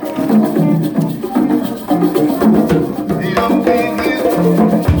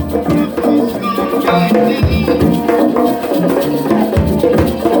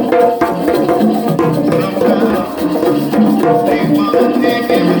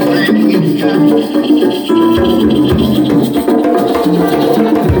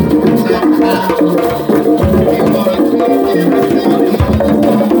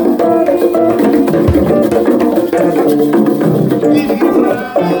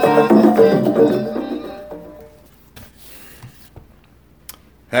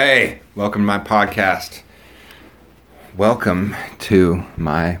Hey, welcome to my podcast. Welcome to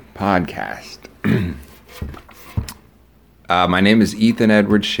my podcast. My name is Ethan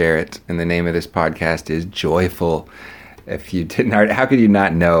Edward Sherritt, and the name of this podcast is Joyful. If you didn't already, how could you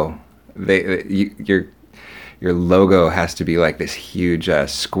not know? Your logo has to be like this huge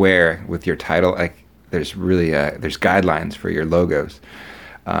square with your title. Like there's really there's guidelines for your logos.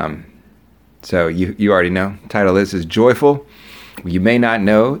 So you already know. Title is Joyful. What you may not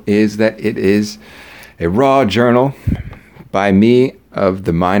know is that it is a raw journal by me of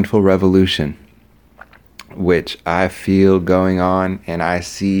the mindful revolution, which I feel going on and I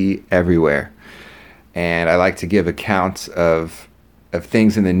see everywhere. And I like to give accounts of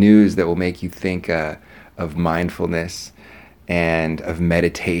things in the news that will make you think of mindfulness and of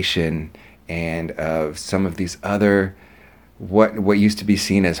meditation and of some of these other what used to be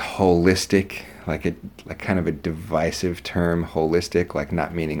seen as holistic, like kind of a divisive term, holistic, like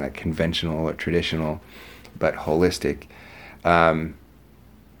not meaning like conventional or traditional, but holistic.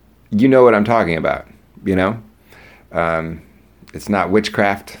 You know what I'm talking about, you know? It's not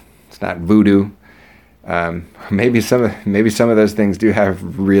witchcraft, it's not voodoo. Maybe some of those things do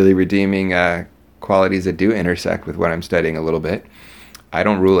have really redeeming qualities that do intersect with what I'm studying a little bit. I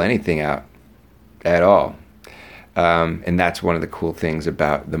don't rule anything out at all. And that's one of the cool things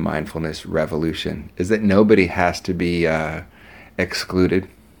about the mindfulness revolution, is that nobody has to be excluded,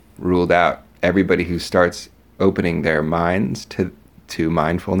 ruled out. Everybody who starts opening their minds to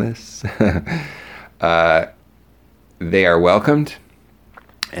mindfulness, they are welcomed,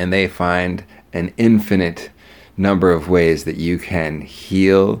 and they find an infinite number of ways that you can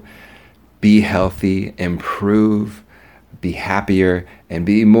heal, be healthy, improve, be happier, and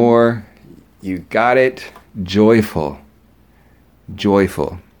be more, you got it, joyful.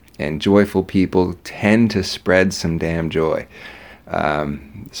 And joyful people tend to spread some damn joy.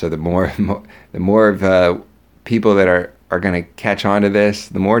 So the more of people that are going to catch on to this,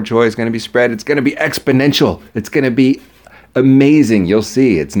 the more joy is going to be spread. It's going to be exponential. It's going to be amazing. You'll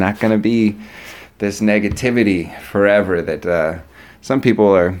see. It's not going to be this negativity forever that some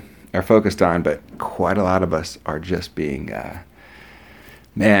people are focused on, but quite a lot of us are just being...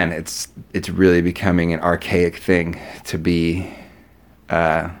 Man, it's really becoming an archaic thing to be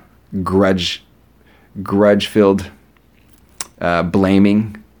grudge-filled,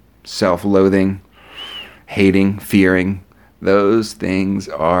 blaming, self-loathing, hating, fearing. Those things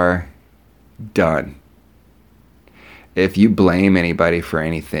are done. If you blame anybody for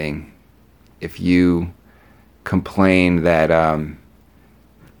anything, if you complain that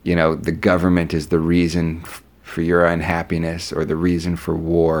the government is the reason for your unhappiness, or the reason for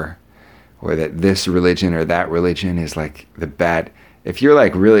war, or that this religion or that religion is like the bad. If you're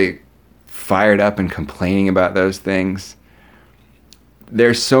like really fired up and complaining about those things,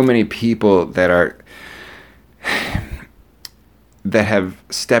 there's so many people that have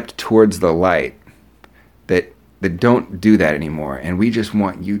stepped towards the light that don't do that anymore. And we just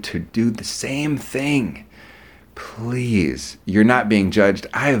want you to do the same thing. Please, you're not being judged.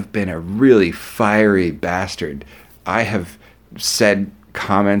 I have been a really fiery bastard. I have said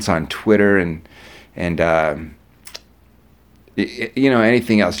comments on Twitter and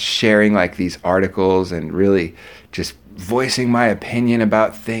anything else, sharing like these articles and really just voicing my opinion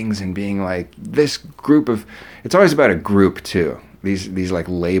about things and being like, this group of, it's always about a group too. These like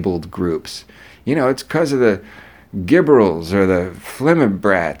labeled groups. It's because of the Gibberals or the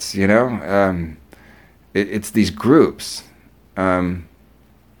Flimmerbrats, It's these groups, the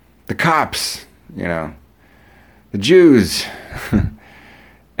cops, the Jews,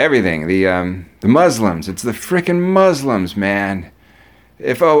 everything, the Muslims. It's the frickin' Muslims, man.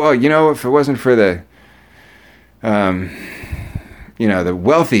 If it wasn't for the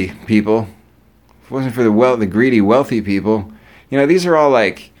wealthy people, if it wasn't for the greedy wealthy people, these are all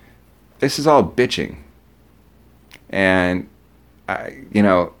like, this is all bitching, and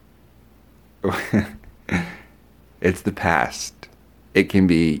it's the past. It can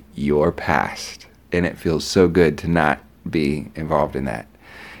be your past, and it feels so good to not be involved in that.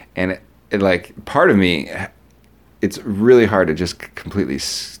 And it like, part of me it's really hard to just completely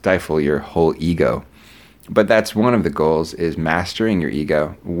stifle your whole ego. But that's one of the goals, is mastering your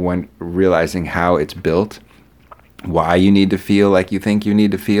ego, when realizing how it's built, why you need to feel like you think you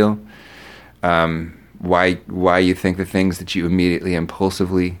need to feel, why you think the things that you immediately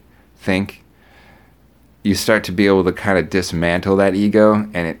impulsively think. You start to be able to kind of dismantle that ego,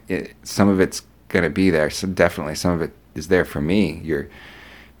 and some of it's going to be there. So definitely some of it is there for me. Your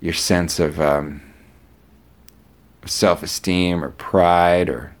sense of self-esteem or pride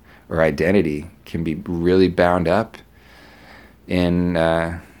or identity can be really bound up in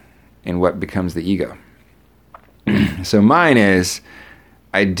what becomes the ego. So mine is,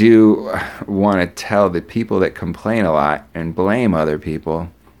 I do want to tell the people that complain a lot and blame other people,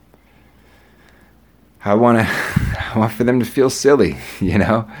 I want for them to feel silly, you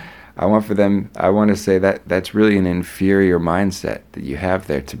know? I want to say that that's really an inferior mindset that you have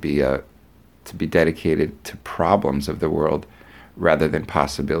there, to be dedicated to problems of the world rather than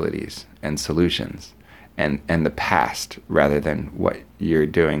possibilities and solutions, and the past rather than what you're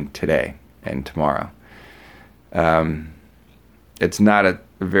doing today and tomorrow. It's not a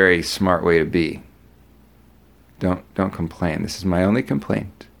very smart way to be. Don't complain. This is my only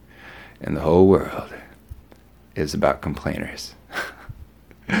complaint in the whole world, is about complainers.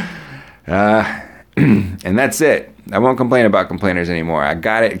 And that's it. I won't complain about complainers anymore. I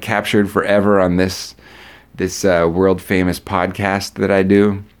got it captured forever on this world famous podcast that I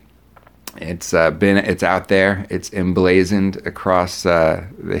do. It's out there. It's emblazoned across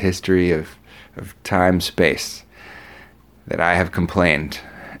the history of time, space, that I have complained,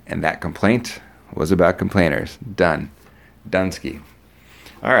 and that complaint was about complainers. Dunsky.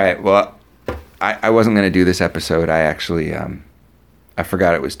 All right. Well, I wasn't going to do this episode. I actually I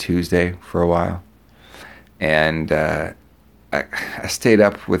forgot it was Tuesday for a while, and I stayed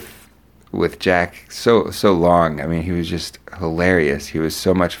up with Jack so long. I mean, he was just hilarious. He was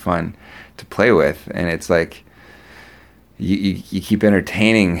so much fun to play with, and it's like you keep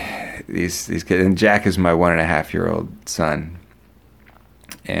entertaining these kids. And Jack is my 1.5-year-old son,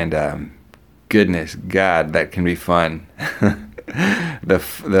 and goodness God, that can be fun.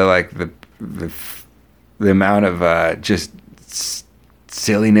 the amount of just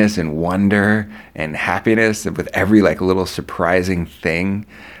silliness and wonder and happiness with every like little surprising thing.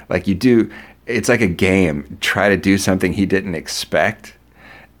 Like you do, it's like a game. Try to do something he didn't expect,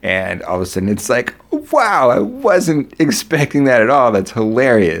 and all of a sudden it's like, wow, I wasn't expecting that at all. That's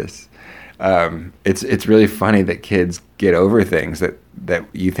hilarious. It's really funny that kids get over things that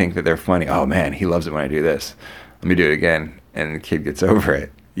you think that they're funny. Oh man, he loves it when I do this. Let me do it again. And the kid gets over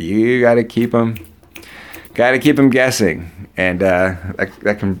it. You got to keep them guessing, and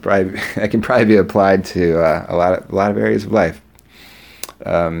that can probably be applied to a lot of areas of life.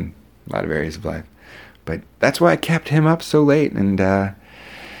 But that's why I kept him up so late, and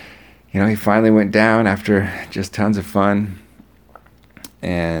he finally went down after just tons of fun.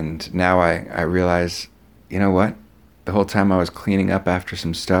 And now I realize, you know what? The whole time I was cleaning up after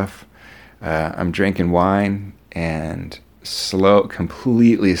some stuff, I'm drinking wine and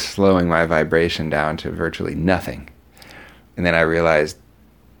completely slowing my vibration down to virtually nothing. And then I realized,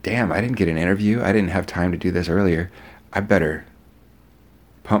 damn, I didn't get an interview. I didn't have time to do this earlier. I better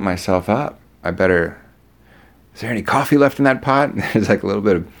pump myself up. Is there any coffee left in that pot? There's like a little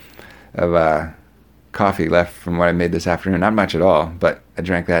bit of coffee left from what I made this afternoon. Not much at all, but I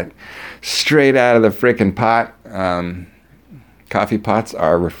drank that straight out of the frickin' pot. Coffee pots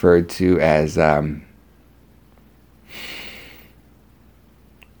are referred to as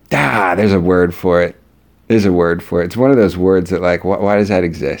there's a word for it. It's one of those words that, like, why does that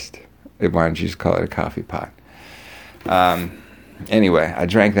exist? Why don't you just call it a coffee pot? Anyway, I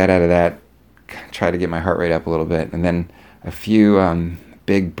drank that out of that, tried to get my heart rate up a little bit, and then a few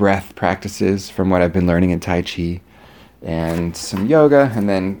big breath practices from what I've been learning in Tai Chi, and some yoga, and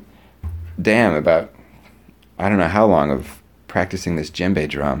then, about, I don't know how long of practicing this djembe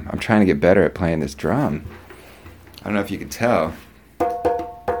drum. I'm trying to get better at playing this drum. I don't know if you could tell.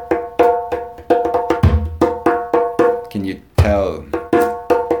 Can you tell?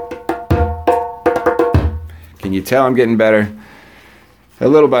 I'm getting better? A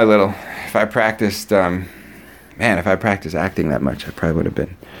little by little. If I practiced acting that much, I probably would have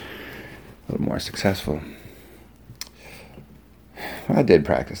been a little more successful. Well, I did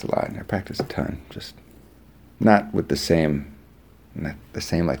practice a lot. I practiced a ton, just not with the same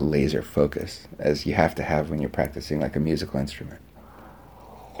like laser focus as you have to have when you're practicing like a musical instrument.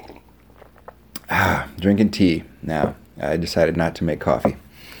 Drinking tea now. I decided not to make coffee.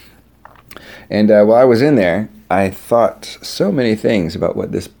 And while I was in there, I thought so many things about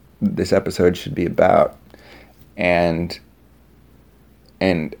what this episode should be about. and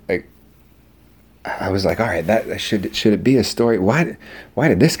I was like, all right, that should it be a story? Why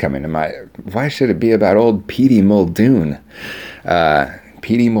did this come into my? Why should it be about old Petey Muldoon?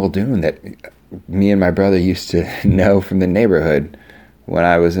 Petey Muldoon that me and my brother used to know from the neighborhood when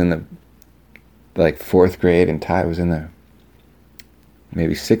I was in the like 4th grade and Ty was in the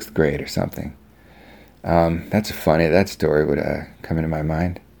maybe 6th grade or something. That's funny. That story would come into my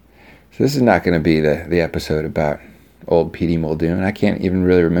mind. So this is not going to be the episode about old Petey Muldoon. I can't even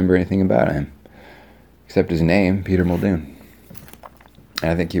really remember anything about him except his name, Peter Muldoon.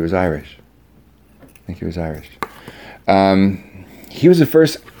 And I think he was Irish. He was the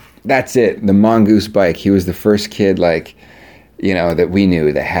first. That's it. The mongoose bike. He was the first kid, like, you know, that we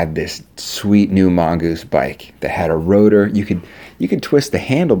knew that had this sweet new mongoose bike that had a rotor. You could twist the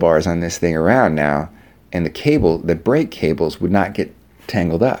handlebars on this thing around now, and the brake cables would not get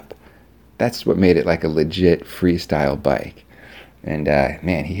tangled up. That's what made it like a legit freestyle bike. And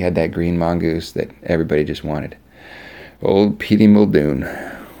man, he had that green mongoose that everybody just wanted. Old Petey Muldoon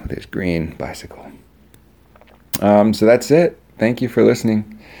with his green bicycle. So that's it. Thank you for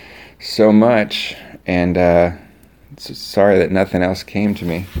listening so much. And sorry that nothing else came to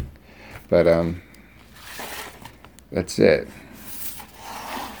me. But that's it.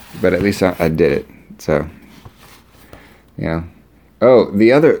 But at least I did it. So, you know. Oh,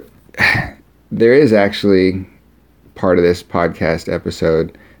 there is actually part of this podcast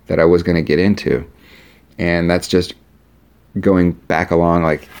episode that I was going to get into. And that's just going back along,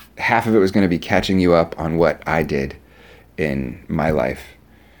 like half of it was going to be catching you up on what I did in my life.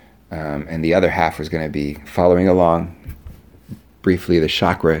 And the other half was going to be following along briefly the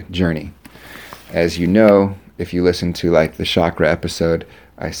chakra journey. As you know, if you listen to like the chakra episode,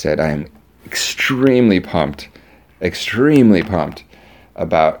 I said I am extremely pumped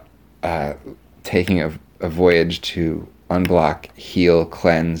about taking a voyage to unblock, heal,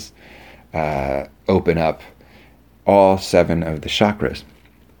 cleanse, open up all 7 of the chakras.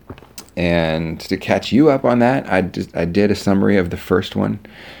 And to catch you up on that, I did a summary of the first one.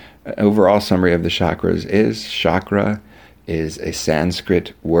 An overall summary of the chakras is chakra is a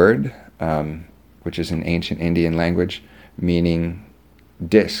Sanskrit word, which is an ancient Indian language, meaning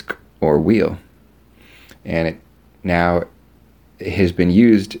disc or wheel. And it now has been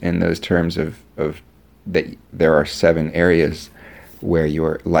used in those terms of that there are 7 areas where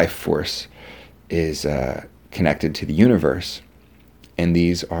your life force is connected to the universe. And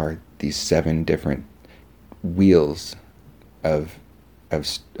these are these 7 different wheels of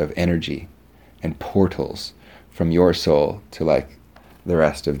energy and portals from your soul to like the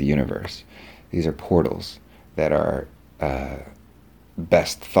rest of the universe. These are portals that are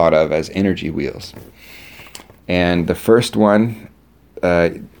best thought of as energy wheels. And the first one,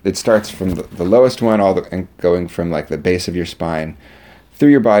 it starts from the lowest one, and going from like the base of your spine through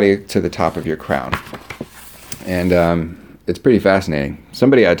your body to the top of your crown. And it's pretty fascinating.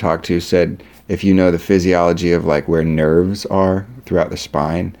 Somebody I talked to said, if you know the physiology of like where nerves are throughout the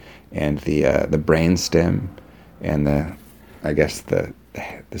spine and the brain stem and the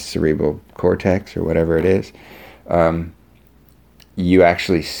cerebral cortex or whatever it is, you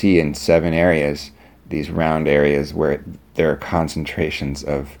actually see in 7 areas, these round areas where there are concentrations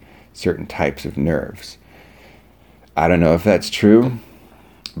of certain types of nerves. I don't know if that's true,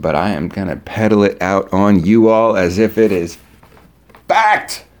 but I am going to peddle it out on you all as if it is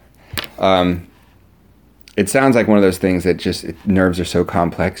fact. It sounds like one of those things that just nerves are so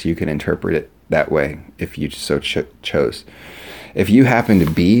complex you can interpret it that way if you so chose. If you happen to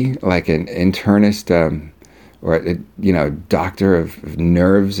be like an internist or a doctor of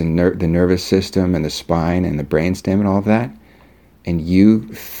nerves and the nervous system and the spine and the brainstem and all of that, and you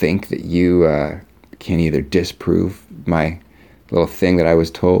think that you can either disprove my little thing that I was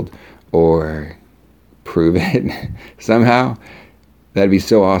told or prove it somehow, that'd be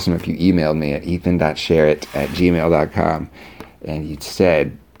so awesome if you emailed me at ethan.shareit@gmail.com and you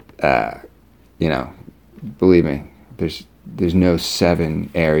said, believe me, there's no 7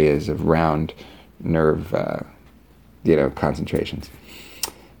 areas of round nerve, concentrations.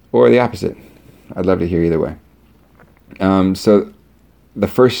 Or the opposite. I'd love to hear either way. So the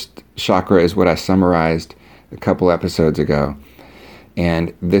first chakra is what I summarized a couple episodes ago.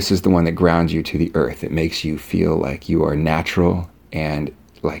 And this is the one that grounds you to the earth. It makes you feel like you are natural and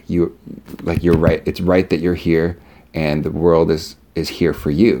like you're right. It's right that you're here and the world is here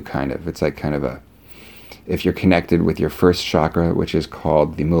for you, kind of. It's like kind of if you're connected with your first chakra, which is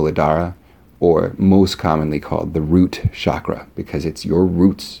called the Muladhara, or most commonly called the root chakra, because it's your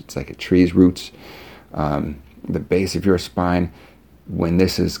roots. It's like a tree's roots. The base of your spine, When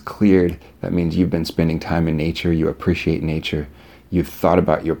this is cleared, that means you've been spending time in nature, you appreciate nature, you've thought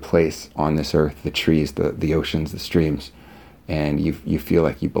about your place on this earth, the trees, the oceans, the streams, and you feel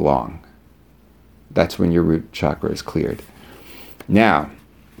like you belong. That's when your root chakra is cleared. Now,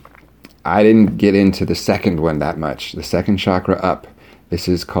 I didn't get into the second one that much. The second chakra up, this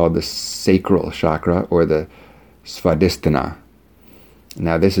is called the sacral chakra, or the Svidasthana.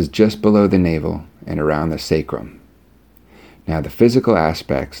 Now, this is just below the navel and around the sacrum. Now, the physical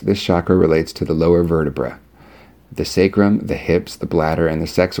aspects, this chakra relates to the lower vertebra, the sacrum, the hips, the bladder, and the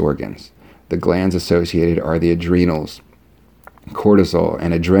sex organs. The glands associated are the adrenals. Cortisol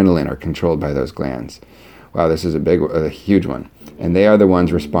and adrenaline are controlled by those glands. Wow, this is a huge one. And they are the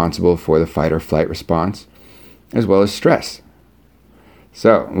ones responsible for the fight or flight response, as well as stress.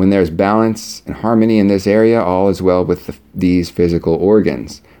 So, when there's balance and harmony in this area, all is well with these physical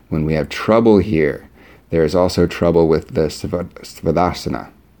organs. When we have trouble here, there is also trouble with the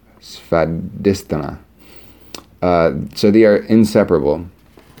Svidasthana. So they are inseparable.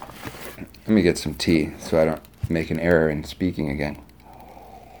 Let me get some tea so I don't make an error in speaking again.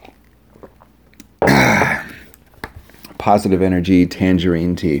 Positive energy,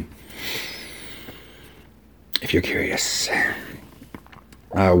 tangerine tea, if you're curious.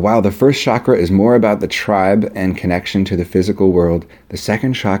 While the first chakra is more about the tribe and connection to the physical world, the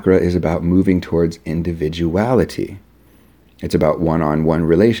second chakra is about moving towards individuality. It's about one-on-one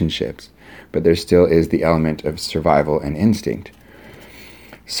relationships, but there still is the element of survival and instinct.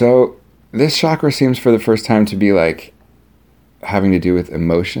 So this chakra seems for the first time to be like having to do with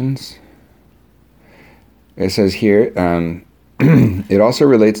emotions. It says here, it also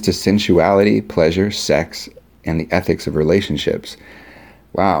relates to sensuality, pleasure, sex, and the ethics of relationships.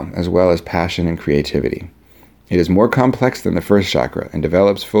 Wow, as well as passion and creativity. It is more complex than the first chakra and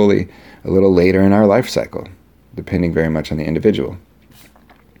develops fully a little later in our life cycle, depending very much on the individual.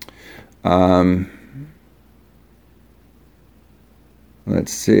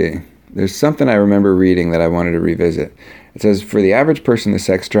 Let's see. There's something I remember reading that I wanted to revisit. It says, for the average person, the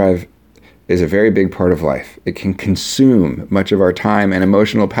sex drive is a very big part of life. It can consume much of our time and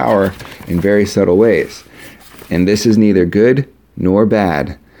emotional power in very subtle ways. And this is neither good nor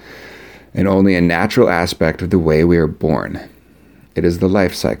bad, and only a natural aspect of the way we are born. It is the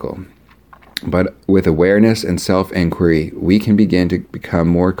life cycle. But with awareness and self-inquiry, we can begin to become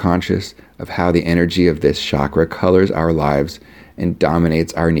more conscious of how the energy of this chakra colors our lives and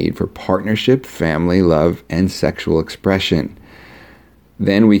dominates our need for partnership, family, love, and sexual expression.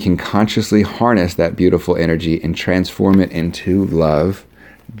 Then we can consciously harness that beautiful energy and transform it into love,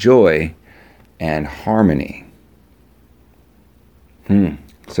 joy, and harmony.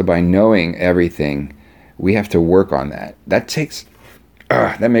 So by knowing everything, we have to work on that.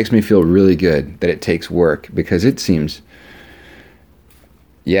 That makes me feel really good that it takes work, because it seems,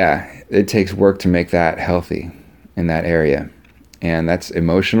 it takes work to make that healthy in that area. And that's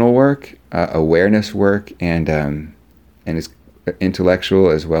emotional work, awareness work, and it's intellectual,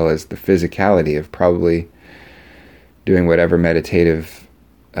 as well as the physicality of probably doing whatever meditative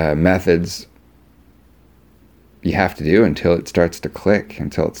methods you have to do until it starts to click,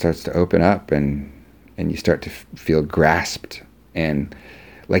 until it starts to open up, and you start to feel grasped. And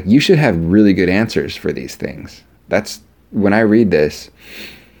like, you should have really good answers for these things. That's when I read this.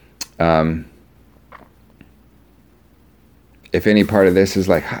 If any part of this is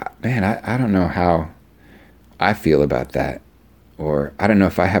like, man, I don't know how I feel about that, or I don't know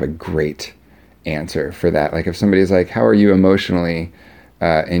if I have a great answer for that. Like if somebody's like, how are you emotionally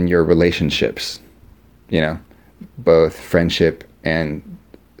in your relationships? Both friendship and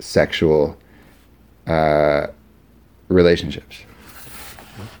sexual relationships.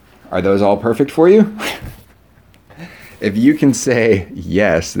 Are those all perfect for you? If you can say,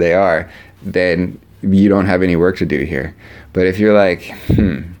 yes, they are, then you don't have any work to do here. But if you're like,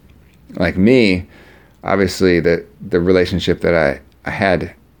 like me, obviously the relationship that I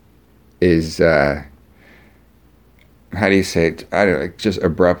had is, how do you say it? I don't know, just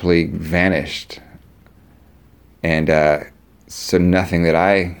abruptly vanished. And so nothing that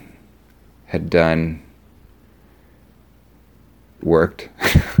I had done worked.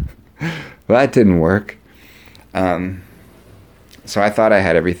 Well, that didn't work. So I thought I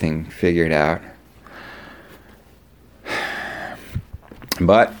had everything figured out.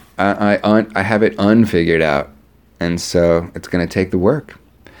 But I have it unfigured out. And so it's going to take the work.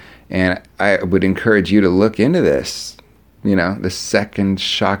 And I would encourage you to look into this, the second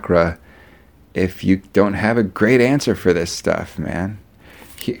chakra, if you don't have a great answer for this stuff, man.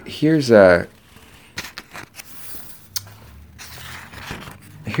 Here's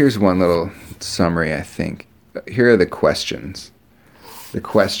one little summary, I think. Here are the questions. the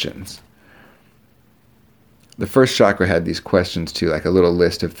questions. The first chakra had these questions too, like a little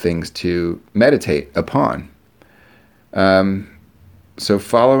list of things to meditate upon. So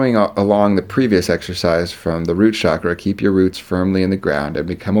following along the previous exercise from the root chakra, keep your roots firmly in the ground and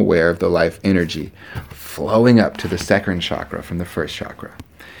become aware of the life energy flowing up to the second chakra from the first chakra.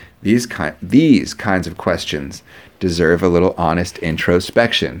 These kinds of questions deserve a little honest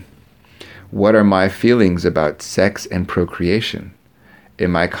introspection. What are my feelings about sex and procreation?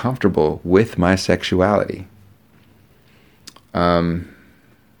 Am I comfortable with my sexuality? The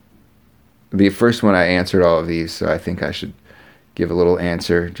first one I answered all of these, so I think I should give a little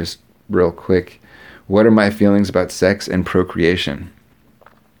answer just real quick. What are my feelings about sex and procreation?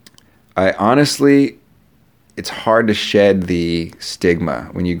 I honestly, it's hard to shed the stigma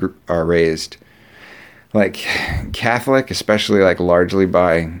when you are raised like Catholic, especially like largely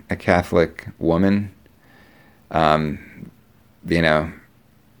by a Catholic woman.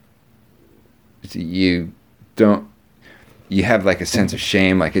 You have like a sense of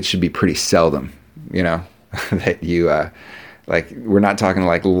shame, like it should be pretty seldom, that you, like, we're not talking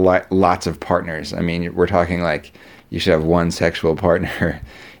like lots of partners. I mean, we're talking like you should have one sexual partner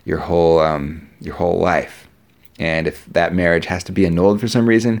your whole life. And if that marriage has to be annulled for some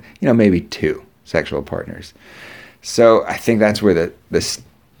reason, maybe two sexual partners. So I think that's where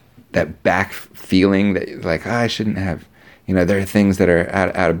that back feeling that like, I shouldn't have, there are things that are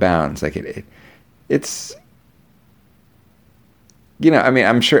out of bounds. Like it's,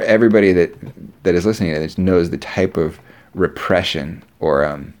 I'm sure everybody that is listening to this knows the type of repression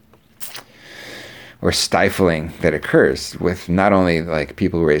or stifling that occurs with not only like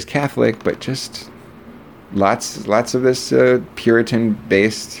people who raised Catholic, but just lots of this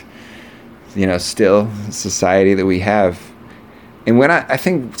Puritan-based, still society that we have. And when I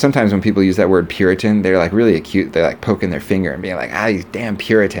think sometimes when people use that word Puritan, they're like really acute. They're like poking their finger and being like, these damn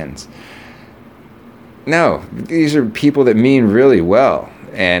Puritans. No, these are people that mean really well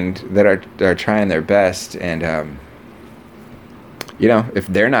and that are trying their best. And if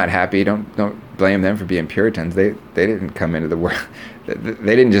they're not happy, don't blame them for being Puritans. They didn't come into the world.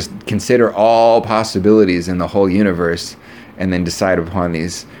 They didn't just consider all possibilities in the whole universe and then decide upon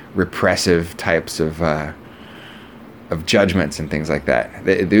these repressive types of judgments and things like that.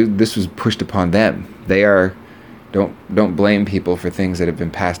 This was pushed upon them. Don't blame people for things that have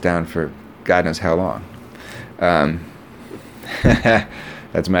been passed down for God knows how long.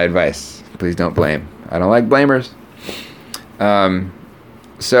 That's my advice. Please don't blame. I don't like blamers.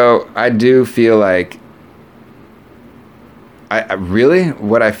 So I do feel like I really,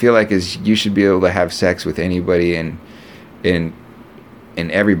 what I feel like is you should be able to have sex with anybody and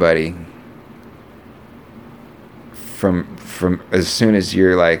everybody from as soon as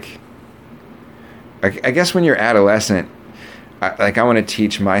you're like, I guess when you're adolescent, I want to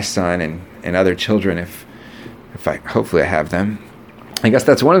teach my son and other children if hopefully I have them. I guess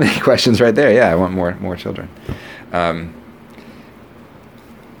that's one of the questions right there. Yeah, I want more children.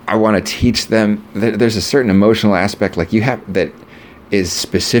 I want to teach them that there's a certain emotional aspect like you have that is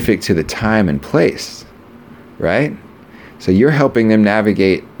specific to the time and place, right? So you're helping them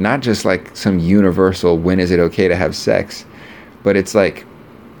navigate not just like some universal when is it okay to have sex, but it's like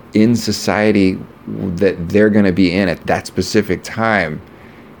in society that they're going to be in at that specific time.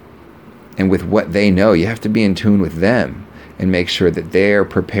 And with what they know, you have to be in tune with them and make sure that they're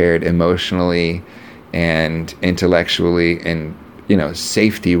prepared emotionally and intellectually and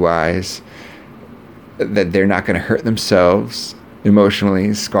safety-wise, that they're not going to hurt themselves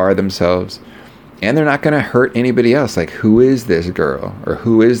emotionally, scar themselves, and they're not going to hurt anybody else. Like, who is this girl or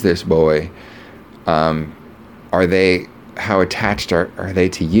who is this boy? How attached are they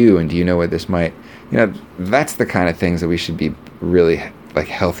to you? And do you know what this might, that's the kind of things that we should be really like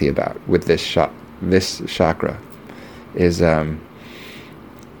healthy about with this chakra is,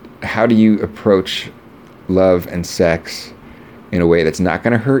 how do you approach love and sex in a way that's not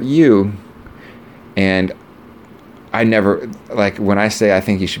going to hurt you? And I never, like, when I say I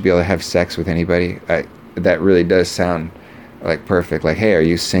think you should be able to have sex with anybody, that really does sound like perfect. Like, hey, are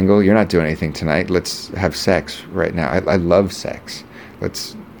you single? You're not doing anything tonight. Let's have sex right now. I love sex.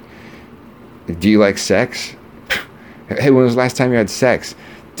 Do you like sex? Hey, when was the last time you had sex?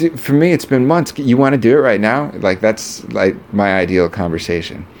 Dude, for me, it's been months. You want to do it right now? Like, that's like my ideal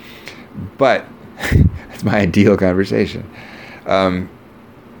conversation. But it's my ideal conversation.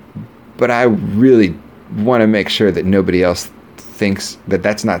 But I really want to make sure that nobody else thinks that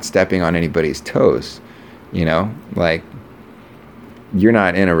that's not stepping on anybody's toes. Like, you're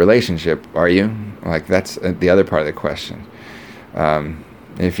not in a relationship, are you? Like, that's the other part of the question.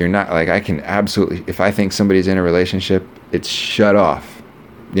 If you're not, like, I can absolutely, if I think somebody's in a relationship, it's shut off.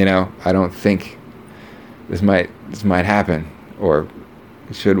 I don't think this might happen, or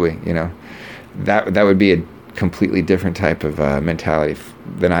should we? That would be a completely different type of mentality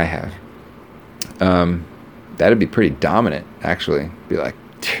than I have. That'd be pretty dominant, actually. Be like,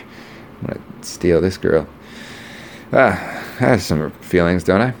 I'm gonna steal this girl. I have some feelings,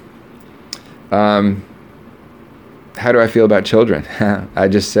 don't I? How do I feel about children? I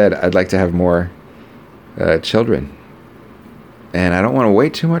just said I'd like to have more children, and I don't want to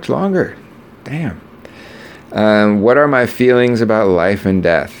wait too much longer. Damn. What are my feelings about life and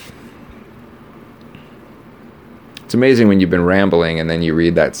death? It's amazing when you've been rambling and then you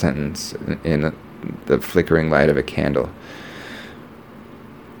read that sentence in the flickering light of a candle.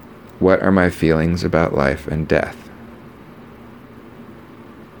 What are my feelings about life and death?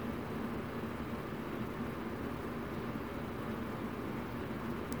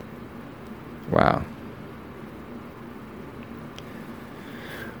 Wow.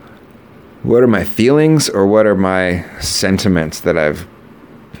 What are my feelings, or what are my sentiments that I've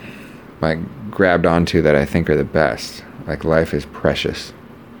grabbed onto that I think are the best? Like, life is precious.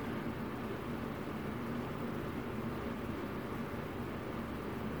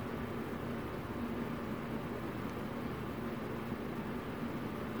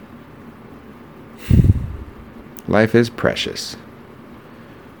 Life is precious.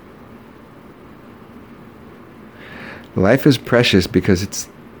 Life is precious because it's,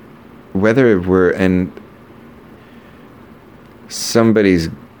 whether we're in somebody's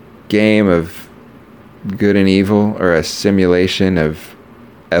game of good and evil or a simulation of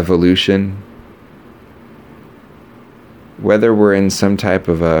evolution, whether we're in some type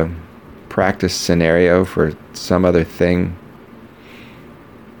of a practice scenario for some other thing,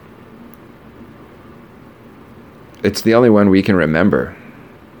 it's the only one we can remember.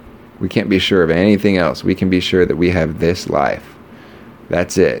 We can't be sure of anything else. We can be sure that we have this life.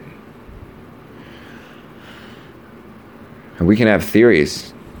 That's it. And we can have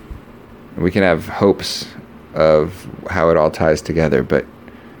theories. And we can have hopes of how it all ties together. But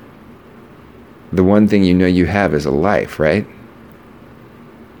the one thing you have is a life, right?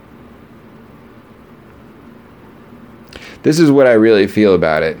 This is what I really feel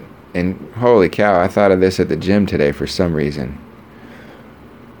about it. And holy cow, I thought of this at the gym today for some reason.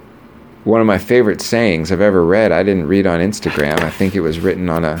 One of my favorite sayings I've ever read, I didn't read on Instagram. I think it was written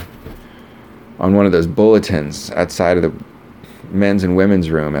on one of those bulletins outside of the men's and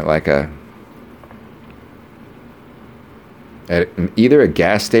women's room at either a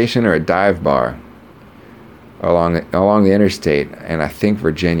gas station or a dive bar along the interstate, and I think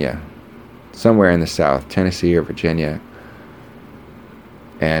Virginia, somewhere in the South, Tennessee or Virginia.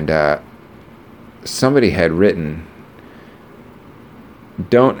 And somebody had written,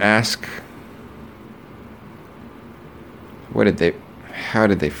 don't ask, how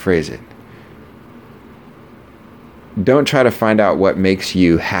did they phrase it? Don't try to find out what makes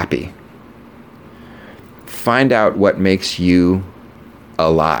you happy. Find out what makes you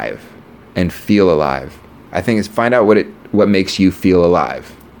alive and feel alive. I think it's find out what makes you feel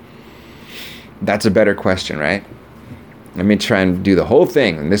alive. That's a better question, right? Let me try and do the whole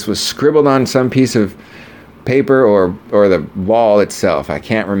thing. And this was scribbled on some piece of paper or the wall itself. I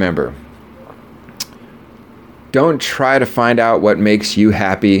can't remember. Don't try to find out what makes you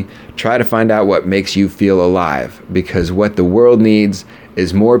happy. Try to find out what makes you feel alive. Because what the world needs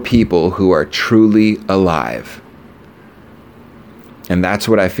is more people who are truly alive. And that's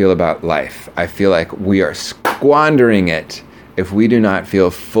what I feel about life. I feel like we are squandering it if we do not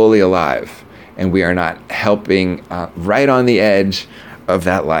feel fully alive. And we are not helping right on the edge of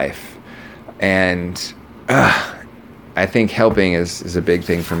that life. And I think helping is a big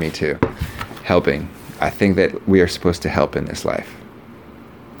thing for me too. Helping. I think that we are supposed to help in this life.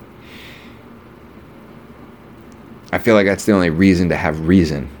 I feel like that's the only reason to have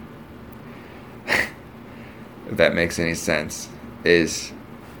reason. If that makes any sense. Is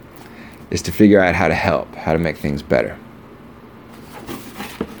to figure out how to help, how to make things better.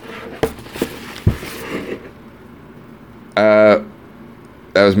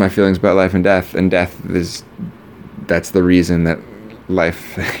 That was my feelings about life and death. And that's the reason that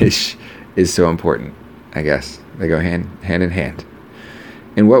life is so important, I guess. They go hand in hand.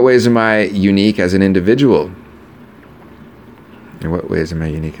 In what ways am I unique as an individual? In what ways am I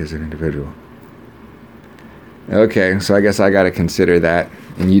unique as an individual? Okay, so I guess I got to consider that,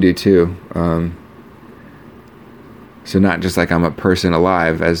 and you do too. So not just like I'm a person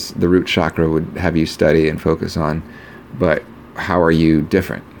alive, as the root chakra would have you study and focus on, but how are you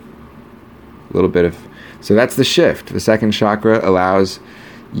different? A little bit of... So that's the shift. The second chakra allows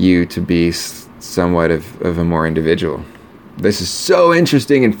you to be somewhat of a more individual. This is so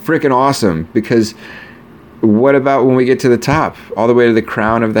interesting and freaking awesome, because what about when we get to the top, all the way to the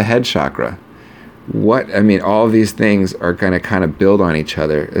crown of the head chakra? All of these things are going to kind of build on each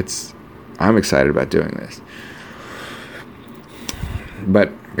other. I'm excited about doing this.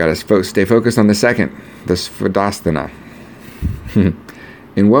 But got to stay focused on the second, the Svidasthana.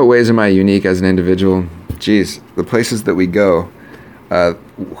 In what ways am I unique as an individual? Geez, the places that we go,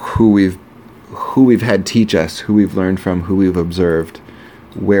 who we've had teach us, who we've learned from, who we've observed,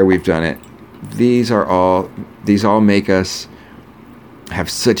 where we've done it. These all make us have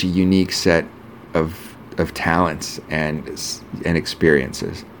such a unique set of talents and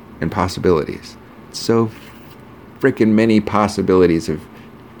experiences and possibilities. So freaking many possibilities of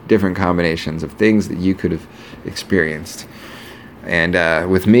different combinations of things that you could have experienced. And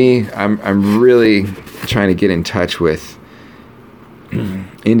with me, I'm really trying to get in touch with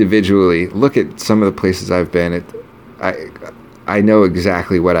individually. Look at some of the places I've been. I know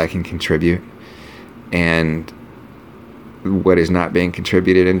exactly what I can contribute and what is not being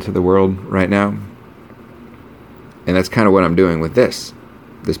contributed into the world right now. And that's kind of what I'm doing with this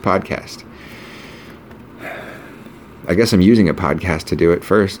podcast. I guess I'm using a podcast to do it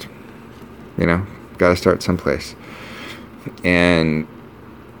first. Got to start someplace. And,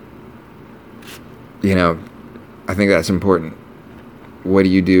 I think that's important. What do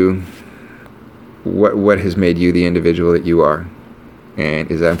you do? What has made you the individual that you are? And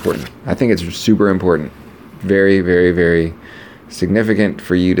is that important? I think it's super important. Very, very, very significant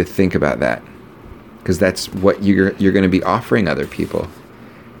for you to think about that. Because that's what you're going to be offering other people,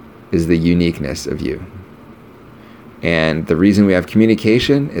 is the uniqueness of you. And the reason we have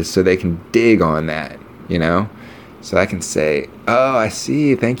communication is so they can dig on that, So I can say, oh, I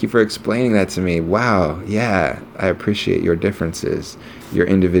see. Thank you for explaining that to me. Wow. Yeah, I appreciate your differences, your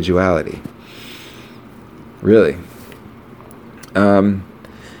individuality. Really.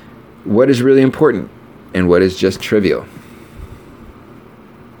 What is really important and what is just trivial?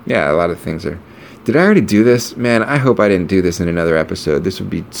 Yeah, a lot of things are. Did I already do this? Man, I hope I didn't do this in another episode. This would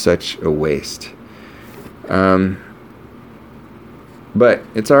be such a waste. But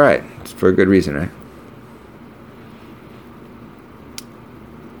it's all right. It's for a good reason, right?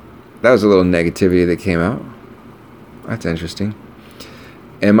 That was a little negativity that came out. That's interesting.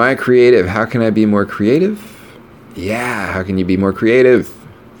 Am I creative? How can I be more creative? Yeah, how can you be more creative?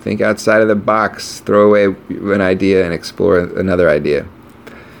 Think outside of the box. Throw away an idea and explore another idea.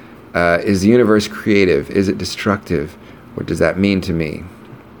 Is the universe creative? Is it destructive? What does that mean to me?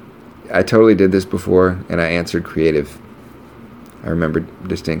 I totally did this before, and I answered creative. I remember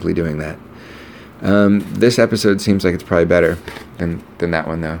distinctly doing that. This episode seems like it's probably better than that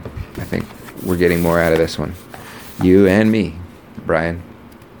one, though. I think we're getting more out of this one. You and me, Brian.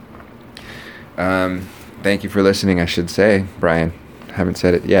 Thank you for listening, I should say, Brian. Haven't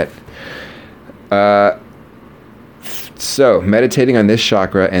said it yet. So, meditating on this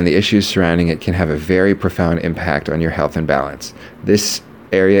chakra and the issues surrounding it can have a very profound impact on your health and balance. This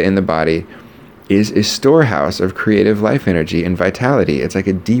area in the body is a storehouse of creative life energy and vitality. It's like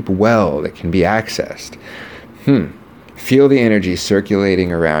a deep well that can be accessed. Feel the energy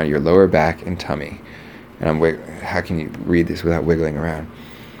circulating around your lower back and tummy. And how can you read this without wiggling around?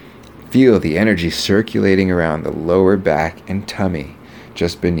 Feel the energy circulating around the lower back and tummy,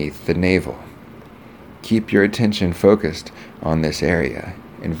 just beneath the navel. Keep your attention focused on this area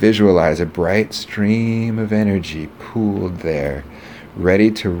and visualize a bright stream of energy pooled there,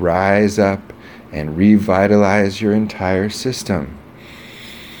 ready to rise up and revitalize your entire system.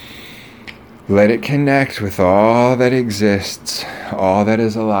 Let it connect with all that exists, all that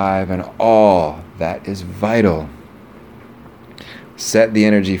is alive, and all that is vital. Set the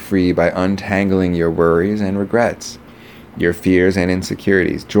energy free by untangling your worries and regrets, your fears and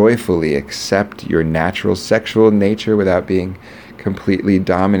insecurities. Joyfully accept your natural sexual nature without being completely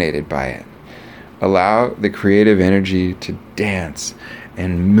dominated by it. Allow the creative energy to dance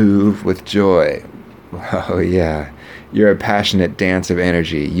and move with joy. Oh yeah, you're a passionate dance of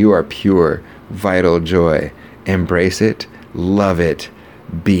energy. You are pure, vital joy. Embrace it, love it,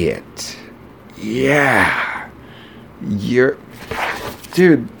 be it. Yeah.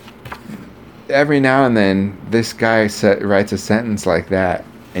 Dude, every now and then, this guy writes a sentence like that,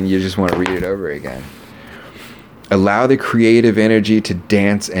 and you just want to read it over again. Allow the creative energy to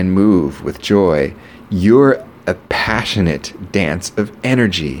dance and move with joy. You're a passionate dance of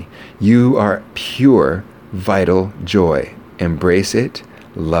energy. You are pure, vital joy. Embrace it,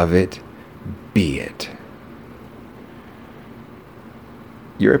 love it, be it.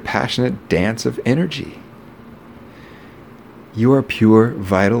 You're a passionate dance of energy. You are pure,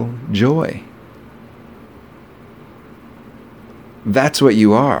 vital joy. That's what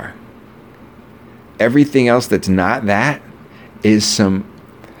you are. Everything else that's not that is some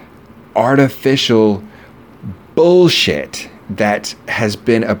artificial bullshit that has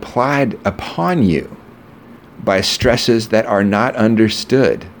been applied upon you by stresses that are not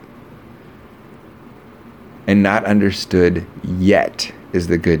understood. And not understood yet is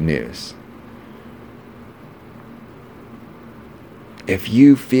the good news. If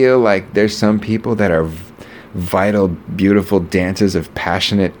you feel like there's some people that are vital, beautiful dances of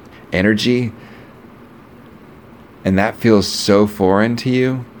passionate energy, and that feels so foreign to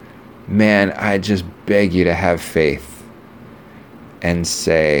you, man, I just beg you to have faith and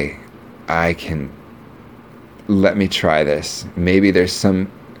say, let me try this. Maybe there's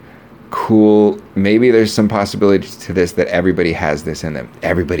some possibility to this, that everybody has this in them.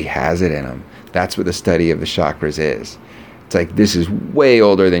 Everybody has it in them. That's what the study of the chakras is. It's like, this is way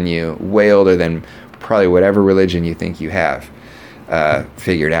older than you, way older than probably whatever religion you think you have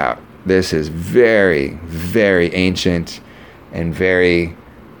figured out. This is very, very ancient and very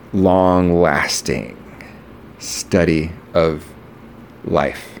long-lasting study of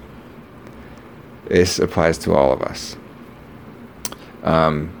life. This applies to all of us.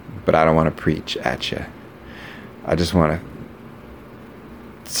 But I don't want to preach at you. I just want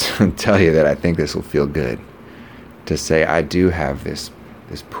to tell you that I think this will feel good. To say, I do have this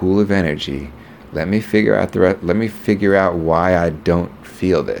pool of energy. Let me figure out why I don't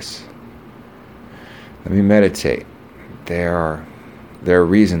feel this. Let me meditate. There are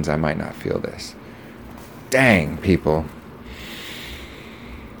reasons I might not feel this. Dang, people.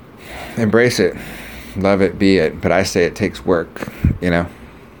 Embrace it. Love it, be it. But I say it takes work, It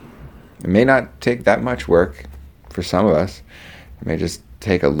may not take that much work for some of us. It may just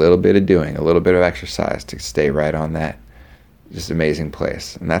take a little bit of doing, a little bit of exercise to stay right on that just amazing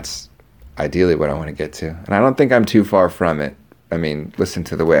place. And that's ideally what I want to get to. And I don't think I'm too far from it. I mean, listen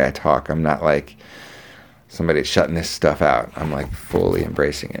to the way I talk. I'm not like somebody shutting this stuff out. I'm like fully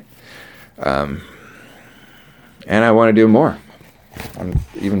embracing it. And I want to do more. I'm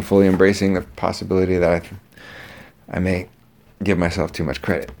even fully embracing the possibility that I may give myself too much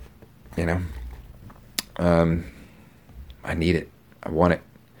credit. I need it. I want it.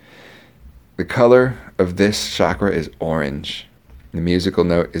 The color of this chakra is orange. The musical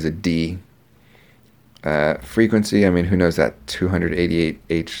note is a D. Frequency, who knows that? 288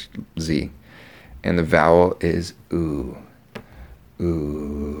 Hz. And the vowel is oo.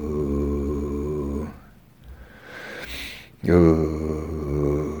 Ooh. Ooh.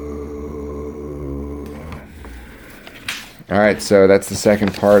 All right, so that's the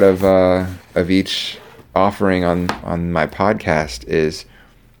second part of each offering on my podcast. Is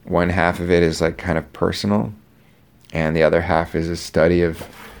one half of it is like kind of personal, and the other half is a study of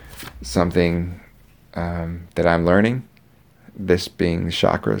something that I'm learning, this being the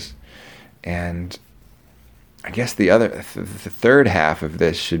chakras. And I guess the third half of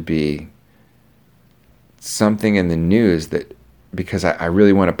this should be something in the news, that because I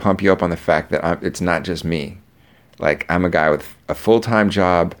really want to pump you up on the fact that it's not just me. Like, I'm a guy with a full-time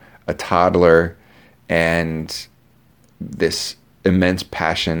job, a toddler, and this immense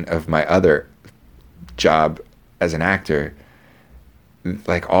passion of my other job as an actor,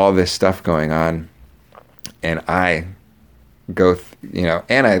 like all this stuff going on. And I go,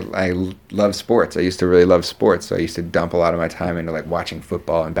 and I love sports. I used to really love sports. So I used to dump a lot of my time into like watching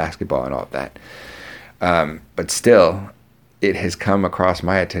football and basketball and all of that. But still, it has come across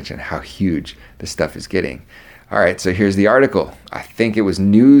my attention how huge this stuff is getting. All right, so here's the article. I think it was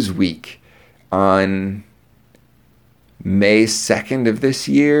Newsweek on May 2nd of this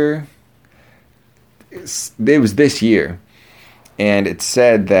year. It was this year. And it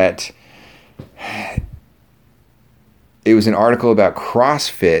said that it was an article about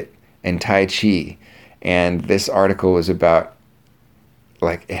CrossFit and Tai Chi. And this article was about,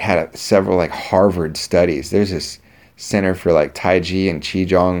 like, it had several like Harvard studies. There's this center for like Tai Chi and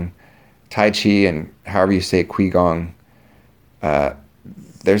Qigong, Tai Chi and however you say Qigong.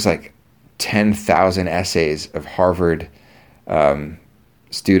 There's like 10,000 essays of Harvard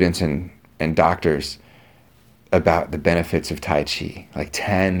students and doctors about the benefits of Tai Chi. Like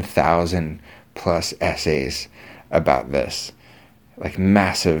 10,000 plus essays about this. Like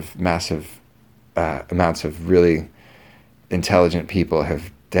massive amounts of really intelligent people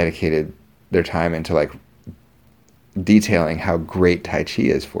have dedicated their time into like detailing how great Tai Chi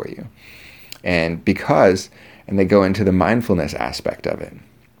is for you. And they go into the mindfulness aspect of it.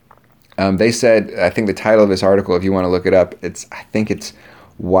 They said, I think the title of this article, if you want to look it up, I think it's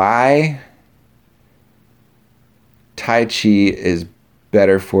Why Tai Chi is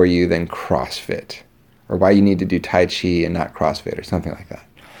Better for You Than CrossFit, or why you need to do Tai Chi and not CrossFit or something like that.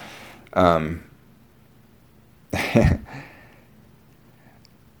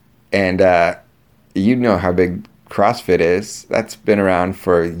 And you know how big CrossFit is. That's been around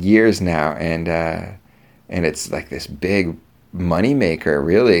for years now, and it's like this big money maker,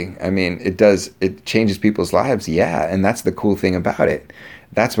 really. I mean, it changes people's lives, yeah, and that's the cool thing about it.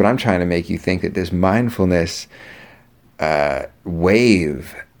 That's what I'm trying to make you think, that this mindfulness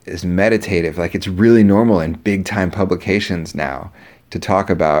wave is meditative. Like, it's really normal in big time publications now to talk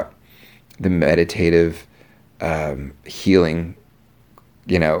about the meditative healing,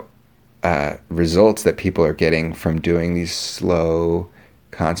 results that people are getting from doing these slow,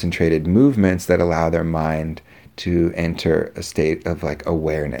 concentrated movements that allow their mind to enter a state of like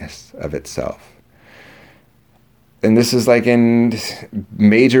awareness of itself. And this is like in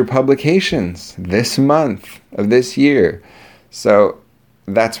major publications this month of this year. So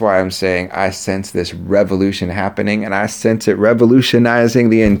that's why I'm saying I sense this revolution happening, and I sense it revolutionizing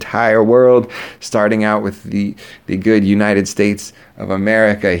the entire world, starting out with the good United States of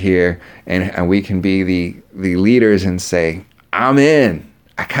America here, and we can be the leaders and say, I'm in.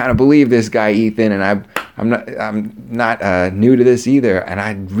 I kind of believe this guy, Ethan, and I'm not new to this either, and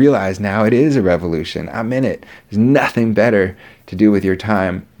I realize now it is a revolution. I'm in it. There's nothing better to do with your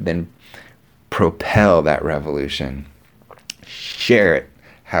time than propel that revolution. Share it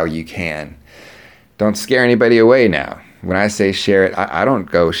how you can. Don't scare anybody away now. When I say share it, I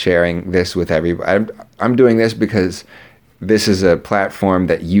don't go sharing this with everybody. I'm doing this because this is a platform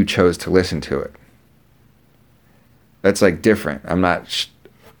that you chose to listen to it. That's like different. I'm not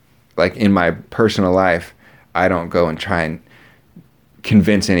like in my personal life, I don't go and try and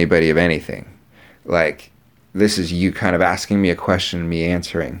convince anybody of anything. Like, this is you kind of asking me a question and me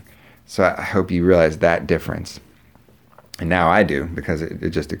answering. So I hope you realize that difference. And now I do, because it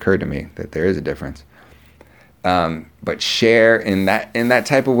just occurred to me that there is a difference. But share in that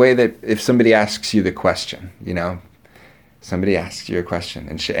type of way that if somebody asks you the question, somebody asks you a question,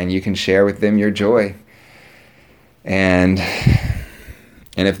 and you can share with them your joy. And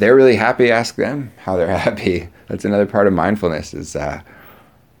if they're really happy, ask them how they're happy. That's another part of mindfulness, is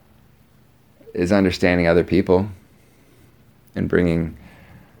understanding other people and bringing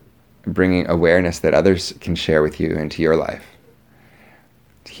awareness that others can share with you into your life.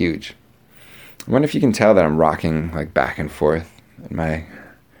 It's huge. I wonder if you can tell that I'm rocking like back and forth in my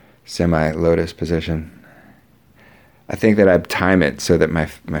semi-lotus position. I think that I time it so that my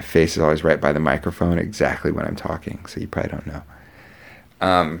face is always right by the microphone exactly when I'm talking, so you probably don't know.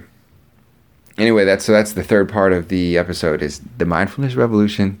 Anyway, that's the third part of the episode, is the mindfulness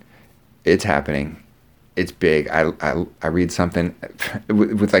revolution. It's happening. It's big. I read something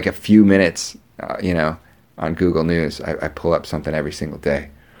with like a few minutes, on Google News. I pull up something every single day.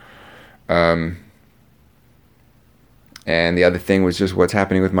 And the other thing was just what's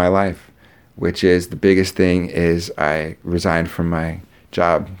happening with my life, which is the biggest thing is I resigned from my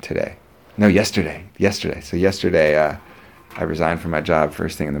job today. No, yesterday. So yesterday, I resigned from my job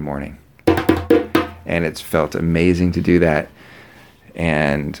first thing in the morning. And it's felt amazing to do that.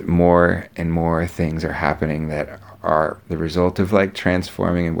 And more things are happening that are the result of like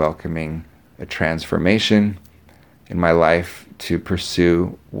transforming and welcoming a transformation in my life to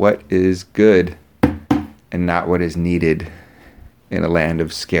pursue what is good and not what is needed in a land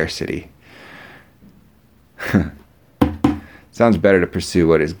of scarcity. Sounds better to pursue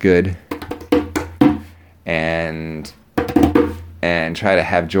what is good and try to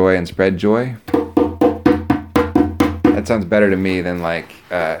have joy and spread joy. That sounds better to me than like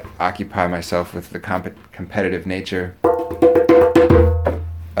occupy myself with the competitive nature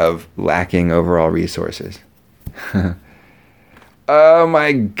of lacking overall resources. Oh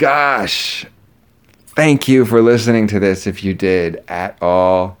my gosh. Thank you for listening to this if you did at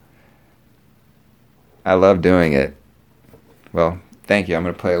all. I love doing it. Well, thank you. I'm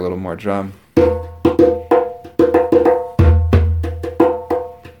going to play a little more drum.